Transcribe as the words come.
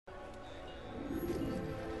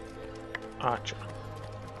Archer.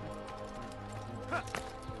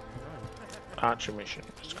 Archer mission.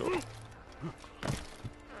 Let's go.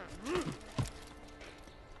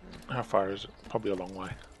 How far is it? Probably a long way.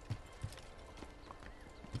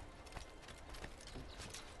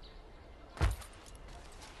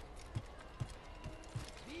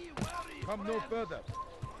 Come no further.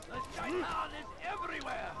 The Shaitan is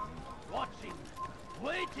everywhere, watching,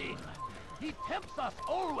 waiting. He tempts us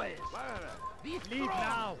always. Be strong,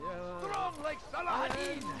 now. strong like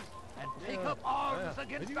Saladin, and take up arms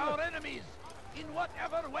against our enemies in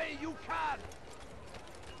whatever way you can.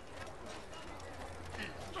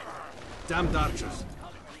 Damned archers.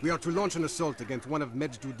 We are to launch an assault against one of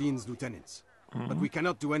Medjduddin's lieutenants. But we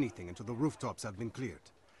cannot do anything until the rooftops have been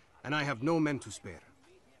cleared. And I have no men to spare.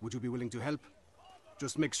 Would you be willing to help?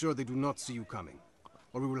 Just make sure they do not see you coming,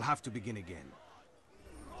 or we will have to begin again.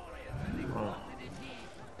 Oh.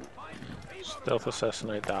 Stealth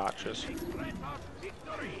assassinate the archers.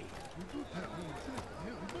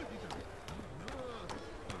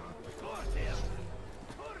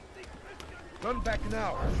 Run back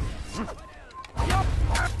now.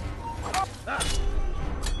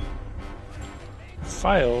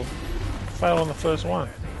 Fail on the first one.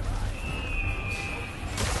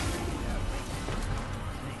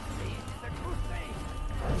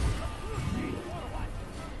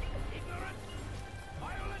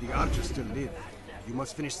 The archers still live. You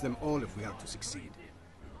must finish them all if we are to succeed.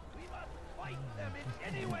 We must fight them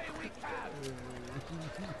in any way we can.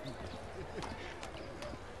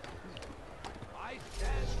 I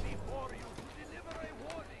stand before you to deliver a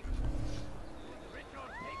warning. If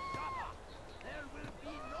Richard takes Jaffa, there will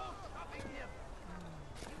be no stopping him.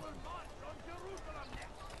 He will march on Jerusalem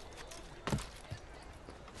next.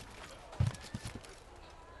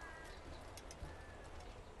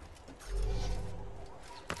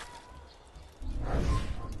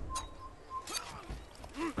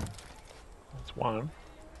 That's one.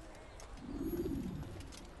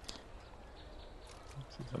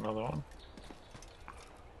 This is another one.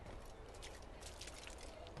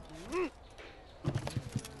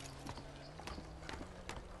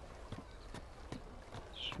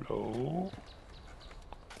 Slow.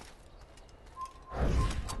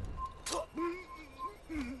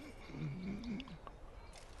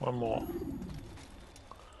 One more.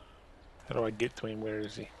 How do I get to him? Where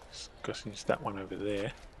is he? Guessing it's that one over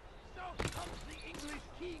there. So comes the English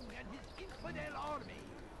king and his infidel army.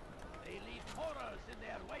 They leave horrors in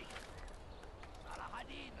their wake.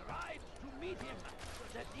 Saladin rides to meet him,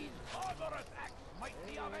 that these barbarous acts might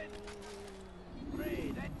be avenged.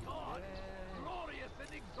 Pray that God, glorious and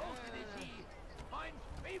exalted is he, finds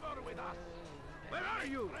favor with us. Where are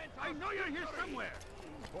you? I know you're here somewhere.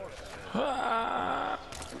 Ah,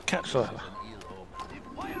 catch that. The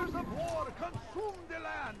fires of war consume the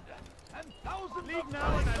land, and thousands Leave of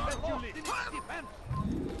now and lives I'll are let you lost live. in its defense.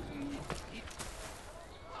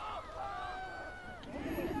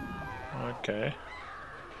 Okay.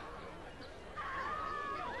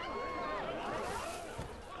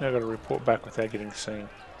 Now I've got to report back without getting seen.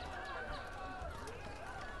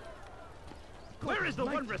 Where is the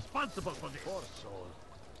one responsible for this?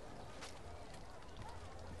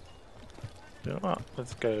 You know what?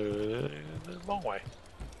 Let's go the long way.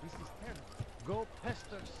 This is terrible. Go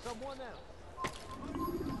pester someone else.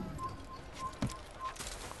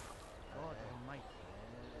 God Almighty.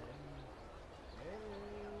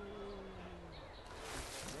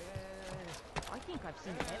 I think I've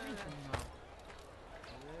seen everything now.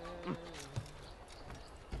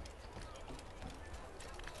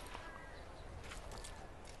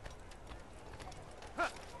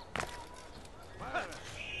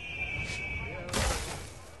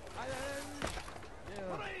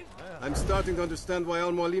 I'm starting to understand why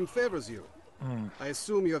Al-Mualim favors you. I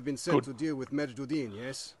assume you have been sent to deal with Medjduddin,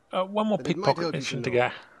 yes? One more But it might pickpocket help you mission to to know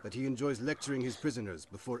go. that he enjoys lecturing his prisoners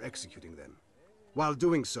before executing them. While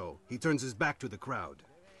doing so, he turns his back to the crowd.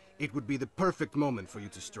 It would be the perfect moment for you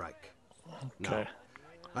to strike. Okay. Now,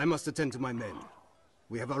 I must attend to my men.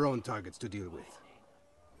 We have our own targets to deal with.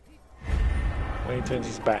 When he turns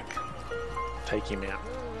his back, take him out.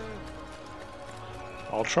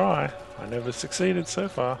 I'll try. I never succeeded so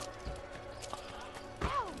far.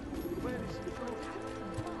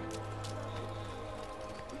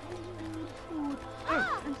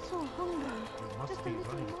 I'm so hungry. Just a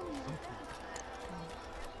little moment.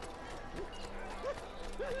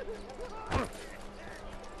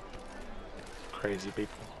 Crazy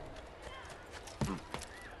people.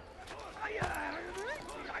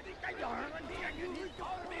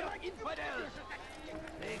 Army of infidels.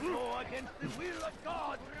 They go against the will of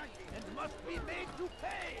God and must be made to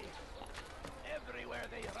pay. Every everywhere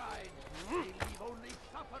they ride. They leave only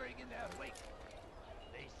suffering in their wake.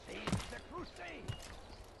 They saved the crusade.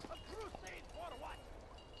 A crusade for what?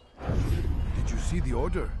 Did you see the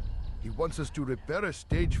order? He wants us to repair a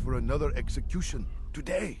stage for another execution.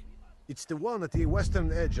 Today. It's the one at the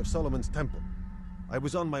western edge of Solomon's temple. I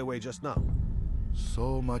was on my way just now.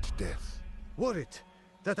 So much death. Worried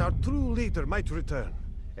that our true leader might return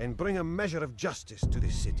and bring a measure of justice to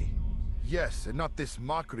this city. Yes, and not this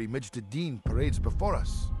mockery Majd parades before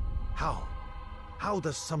us. How? How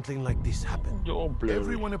does something like this happen? You're blurry.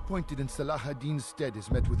 Everyone appointed in Salah ad-Din's stead is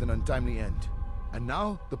met with an untimely end. And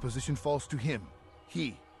now the position falls to him.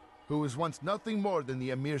 He, who was once nothing more than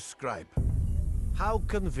the Emir's scribe. How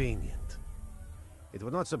convenient. It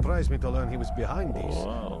would not surprise me to learn he was behind these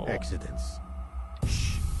accidents.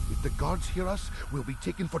 Shh! If the guards hear us, we'll be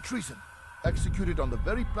taken for treason. Executed on the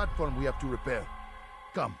very platform we have to repair.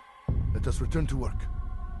 Come, let us return to work.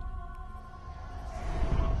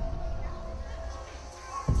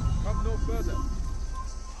 Come no further.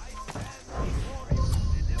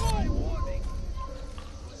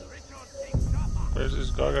 Where's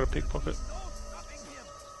this guy got a pickpocket?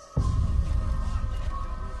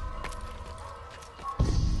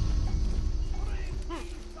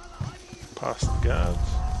 Past the guards.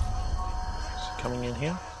 Is he coming in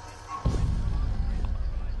here?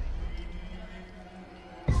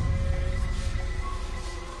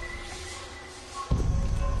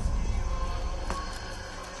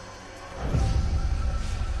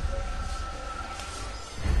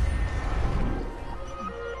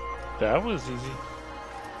 That was easy.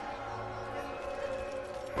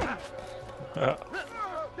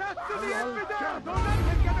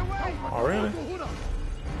 Oh, really?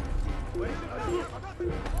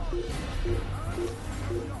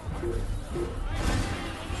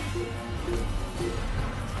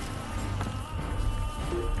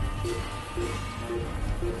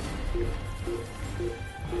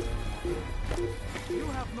 You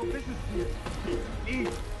have no business here.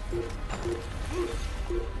 Leave.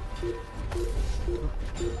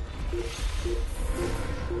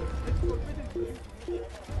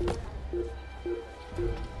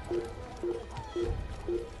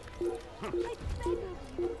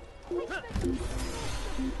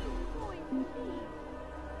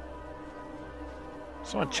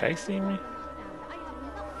 Someone chasing me?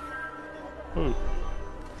 Who?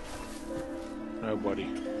 Nobody.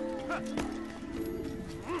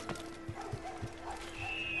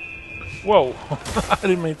 Whoa! I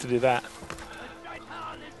didn't mean to do that.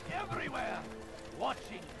 Shaitan is everywhere,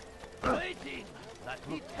 watching, waiting, that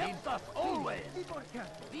he tempts us always.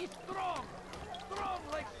 Be strong, strong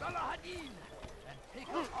like Salah ad-Din, and take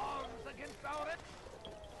up arms against our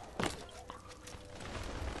enemies.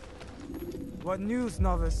 What news,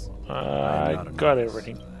 novice? I got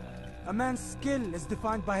everything. A man's skill is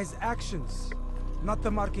defined by his actions, not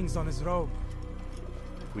the markings on his robe.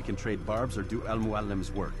 We can trade barbs or do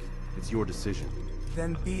Al-Muallim's work. It's your decision.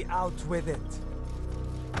 Then be out with it.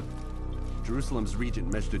 Jerusalem's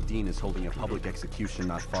regent, Majd is holding a public execution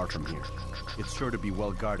not far from here. It's sure to be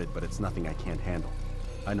well guarded, but it's nothing I can't handle.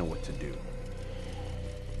 I know what to do.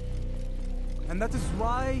 And that is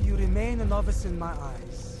why you remain a novice in my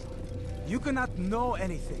eyes. You cannot know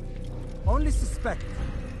anything, only suspect.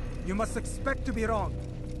 You must expect to be wrong,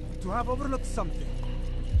 to have overlooked something.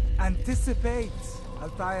 Anticipate,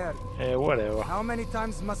 Altair. Yeah, whatever. How many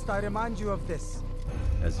times must I remind you of this?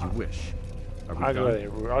 As you wish. Are we I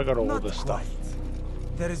done? got all Not the stuff.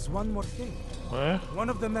 quite. There is one more thing. Where? One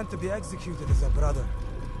of the men to be executed is a brother.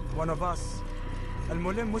 One of us.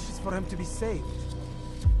 Al-Mulim wishes for him to be saved.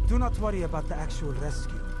 Do not worry about the actual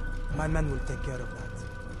rescue. My men will take care of that.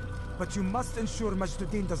 But you must ensure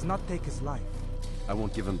Majd does not take his life. I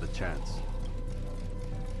won't give him the chance.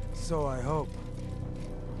 So I hope.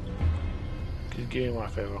 Please give me my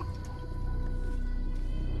favor.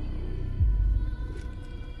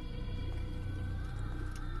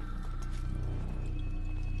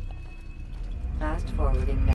 Fast forwarding now.